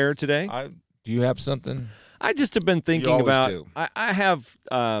want to share today? Do you have something? I just have been thinking about. Do. I have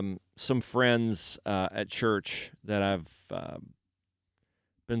some friends at church that I've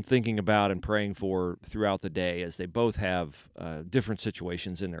been thinking about and praying for throughout the day, as they both have different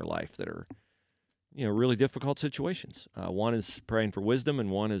situations in their life that are, really difficult situations. One is praying for wisdom, and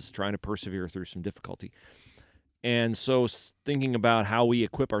one is trying to persevere through some difficulty. And so, thinking about how we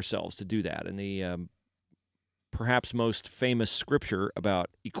equip ourselves to do that, and the perhaps most famous scripture about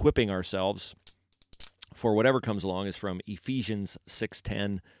equipping ourselves for whatever comes along is from Ephesians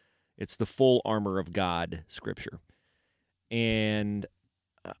 6:10. It's the full armor of God scripture. And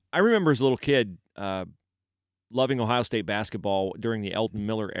I remember as a little kid loving Ohio State basketball during the Eldon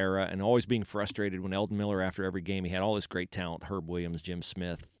Miller era, and always being frustrated when Eldon Miller, after every game, he had all this great talent: Herb Williams, Jim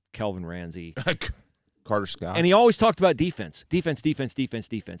Smith, Kelvin Ramsey, Carter Scott. And he always talked about defense. And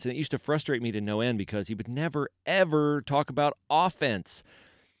it used to frustrate me to no end, because he would never, ever talk about offense.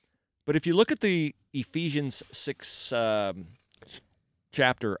 But if you look at the Ephesians 6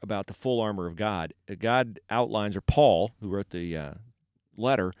 chapter about the full armor of God, God outlines, or Paul, who wrote the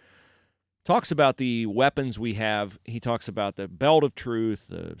letter, talks about the weapons we have. He talks about the belt of truth,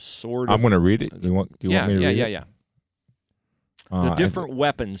 the sword. I'm going to read it. Do you want me to read it? Yeah. The different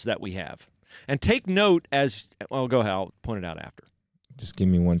weapons that we have. And take note as, well, go ahead, I'll point it out after. Just give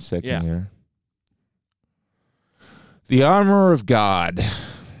me 1 second here. The armor of God.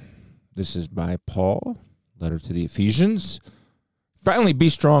 This is by Paul, letter to the Ephesians. Finally, be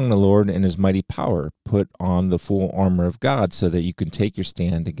strong in the Lord and his mighty power. Put on the full armor of God so that you can take your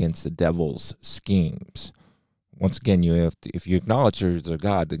stand against the devil's schemes. Once again, if you acknowledge there's a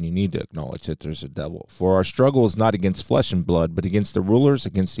God, then you need to acknowledge that there's a devil. For our struggle is not against flesh and blood, but against the rulers,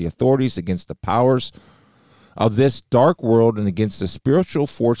 against the authorities, against the powers of this dark world, and against the spiritual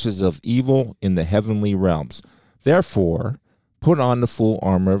forces of evil in the heavenly realms. Therefore, put on the full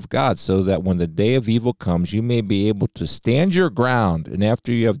armor of God, so that when the day of evil comes, you may be able to stand your ground. And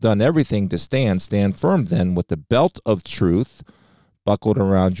after you have done everything to stand firm then with the belt of truth buckled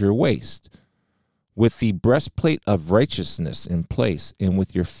around your waist, with the breastplate of righteousness in place, and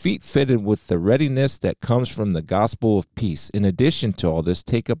with your feet fitted with the readiness that comes from the gospel of peace. In addition to all this,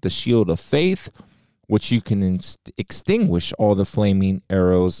 take up the shield of faith, which you can extinguish all the flaming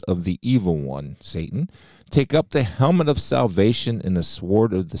arrows of the evil one, Satan. Take up the helmet of salvation and the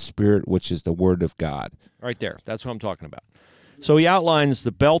sword of the Spirit, which is the word of God. Right there. That's what I'm talking about. So he outlines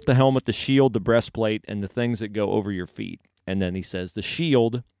the belt, the helmet, the shield, the breastplate, and the things that go over your feet. And then he says the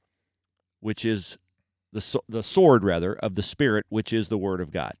shield, which is the sword, rather, of the Spirit, which is the word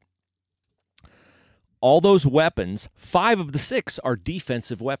of God. All those weapons, 5 of the 6 are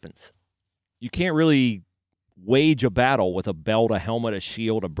defensive weapons. You can't really wage a battle with a belt, a helmet, a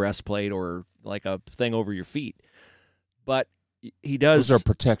shield, a breastplate, or like a thing over your feet. But he does. Those are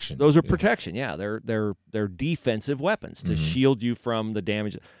protection. Those are protection. Yeah, they're defensive weapons to shield you from the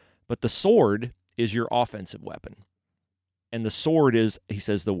damage. But the sword is your offensive weapon, and the sword is, he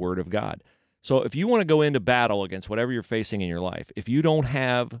says, the word of God. So if you want to go into battle against whatever you're facing in your life, if you don't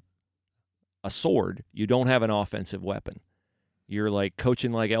have a sword, you don't have an offensive weapon. You're like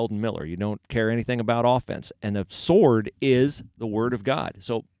coaching like Eldon Miller. You don't care anything about offense. And the sword is the word of God.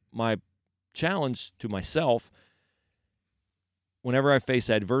 So my challenge to myself, whenever I face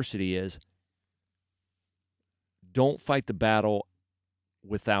adversity, is don't fight the battle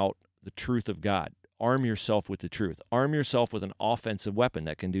without the truth of God. Arm yourself with the truth. Arm yourself with an offensive weapon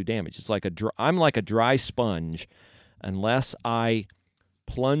that can do damage. It's like I'm like a dry sponge unless I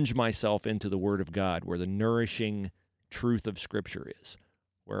plunge myself into the Word of God, where the nourishing truth of Scripture is,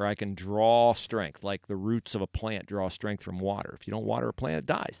 where I can draw strength, like the roots of a plant draw strength from water. If you don't water a plant, it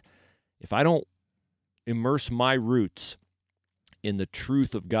dies. If I don't immerse my roots in the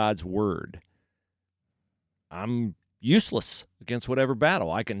truth of God's Word, I'm useless against whatever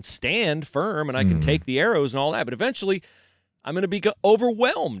battle. I can stand firm and I can take the arrows and all that, but eventually I'm going to be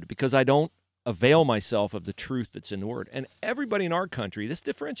overwhelmed because I don't avail myself of the truth that's in the Word. And everybody in our country, this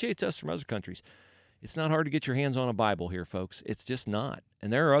differentiates us from other countries. It's not hard to get your hands on a Bible here, folks. It's just not.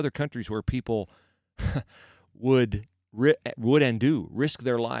 And there are other countries where people would and do risk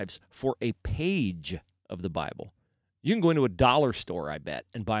their lives for a page of the Bible. You can go into a dollar store, I bet,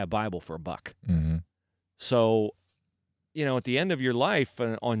 and buy a Bible for $1. Mm-hmm. So, at the end of your life,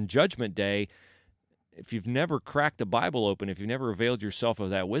 on Judgment Day, if you've never cracked the Bible open, if you've never availed yourself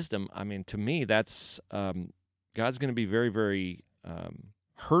of that wisdom, I mean, to me, that's God's going to be very, very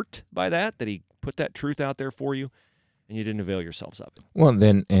hurt by that he put that truth out there for you, and you didn't avail yourselves of it. Well,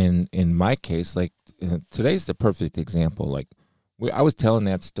 then, in my case, like today's the perfect example. Like I was telling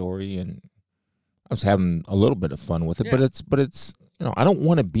that story, and I was having a little bit of fun with it. Yeah. But it's I don't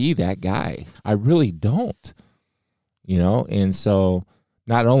want to be that guy. I really don't. And so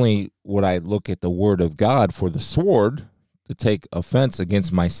not only would I look at the Word of God for the sword to take offense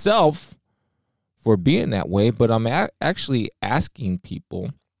against myself for being that way, but I'm actually asking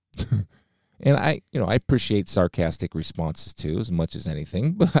people, and I appreciate sarcastic responses too, as much as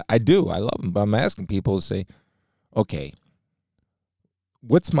anything, but I love them, but I'm asking people to say, okay,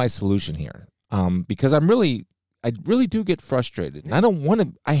 what's my solution here? Because I really do get frustrated,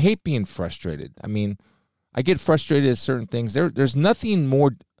 and I hate being frustrated. I mean, I get frustrated at certain things. There's nothing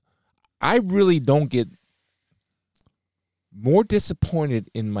more, I really don't get more disappointed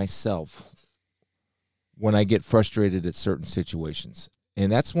in myself when I get frustrated at certain situations. And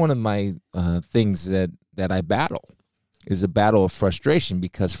that's one of my things that I battle, is a battle of frustration,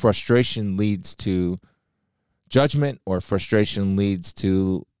 because frustration leads to judgment, or frustration leads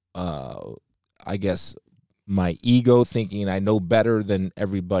to, I guess, my ego thinking I know better than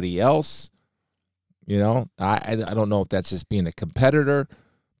everybody else. I don't know if that's just being a competitor,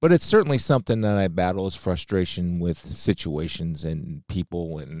 but it's certainly something that I battle, is frustration with situations and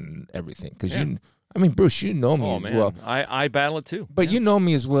people and everything. Because Bruce, you know me as well. I battle it too. But you know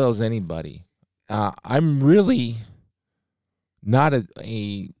me as well as anybody. I'm really not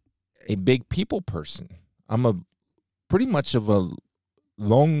a big people person. I'm pretty much of a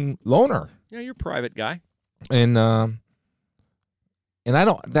loner. Yeah, you're a private guy. And I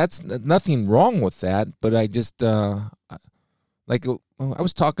don't. That's nothing wrong with that. But I just like I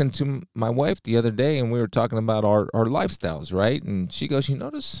was talking to my wife the other day, and we were talking about our lifestyles, right? And she goes, "You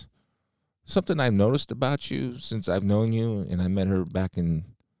notice something I've noticed about you since I've known you?" And I met her back in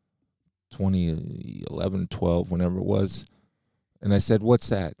 2011, 12, whenever it was. And I said, "What's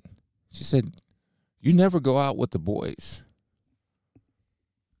that?" She said, "You never go out with the boys.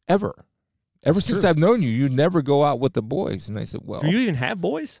 Ever since I've known you, you never go out with the boys." And I said, "Well, do you even have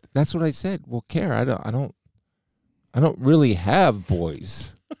boys?" That's what I said. "Well, Care, I don't really have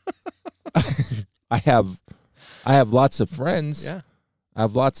boys. I have lots of friends. Yeah. I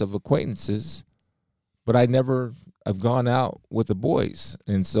have lots of acquaintances, but I've gone out with the boys."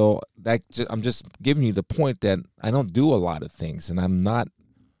 And so I'm just giving you the point that I don't do a lot of things, and I'm not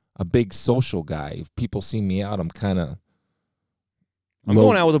a big social guy. If people see me out, I'm going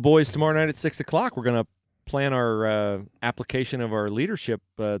out with the boys tomorrow night at 6:00. We're going to plan our application of our leadership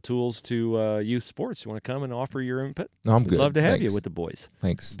tools to youth sports. You want to come and offer your input? No, I'm We'd good. love to have Thanks. you with the boys.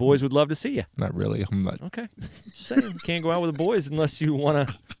 Thanks. The boys would love to see you. Not really. I'm not. Okay. Just saying, you can't go out with the boys unless you want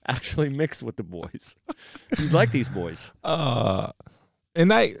to actually mix with the boys. You like these boys. But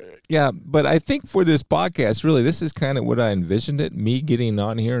I think for this podcast, really, this is kind of what I envisioned it, me getting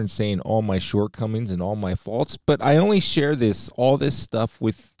on here and saying all my shortcomings and all my faults. But I only share all this stuff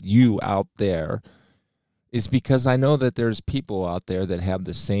with you out there is because I know that there's people out there that have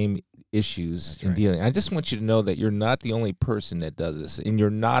the same issues in dealing. I just want you to know that you're not the only person that does this, and you're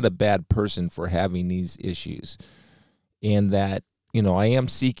not a bad person for having these issues. And that, I am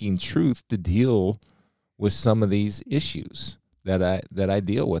seeking truth to deal with some of these issues that I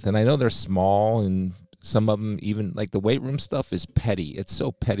deal with. And I know they're small, and some of them, even like the weight room stuff, is petty. It's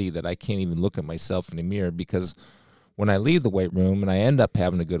so petty that I can't even look at myself in the mirror, because when I leave the weight room and I end up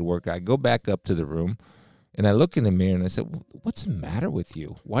having a good workout, I go back up to the room and I look in the mirror and I said, "What's the matter with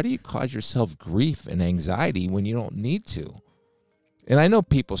you? Why do you cause yourself grief and anxiety when you don't need to?" And I know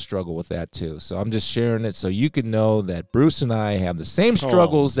people struggle with that too. So I'm just sharing it so you can know that Bruce and I have the same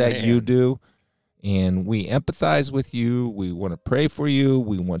struggles that you do. And we empathize with you. We want to pray for you.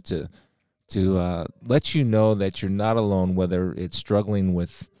 We want to let you know that you're not alone, whether it's struggling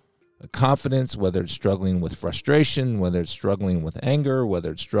with confidence, whether it's struggling with frustration, whether it's struggling with anger,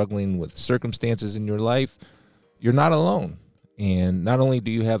 whether it's struggling with circumstances in your life. You're not alone. And not only do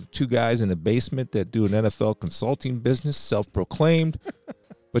you have two guys in a basement that do an NFL consulting business, self-proclaimed,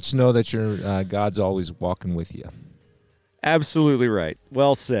 but you know that God's always walking with you. Absolutely right.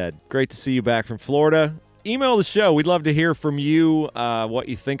 Well said. Great to see you back from Florida. Email the show. We'd love to hear from you, what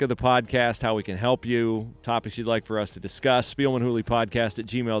you think of the podcast, how we can help you, topics you'd like for us to discuss.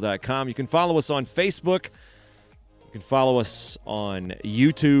 SpielmanHooleyPodcast@gmail.com. You can follow us on Facebook. You can follow us on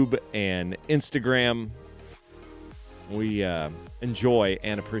YouTube and Instagram. We enjoy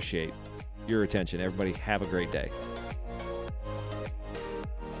and appreciate your attention. Everybody have a great day.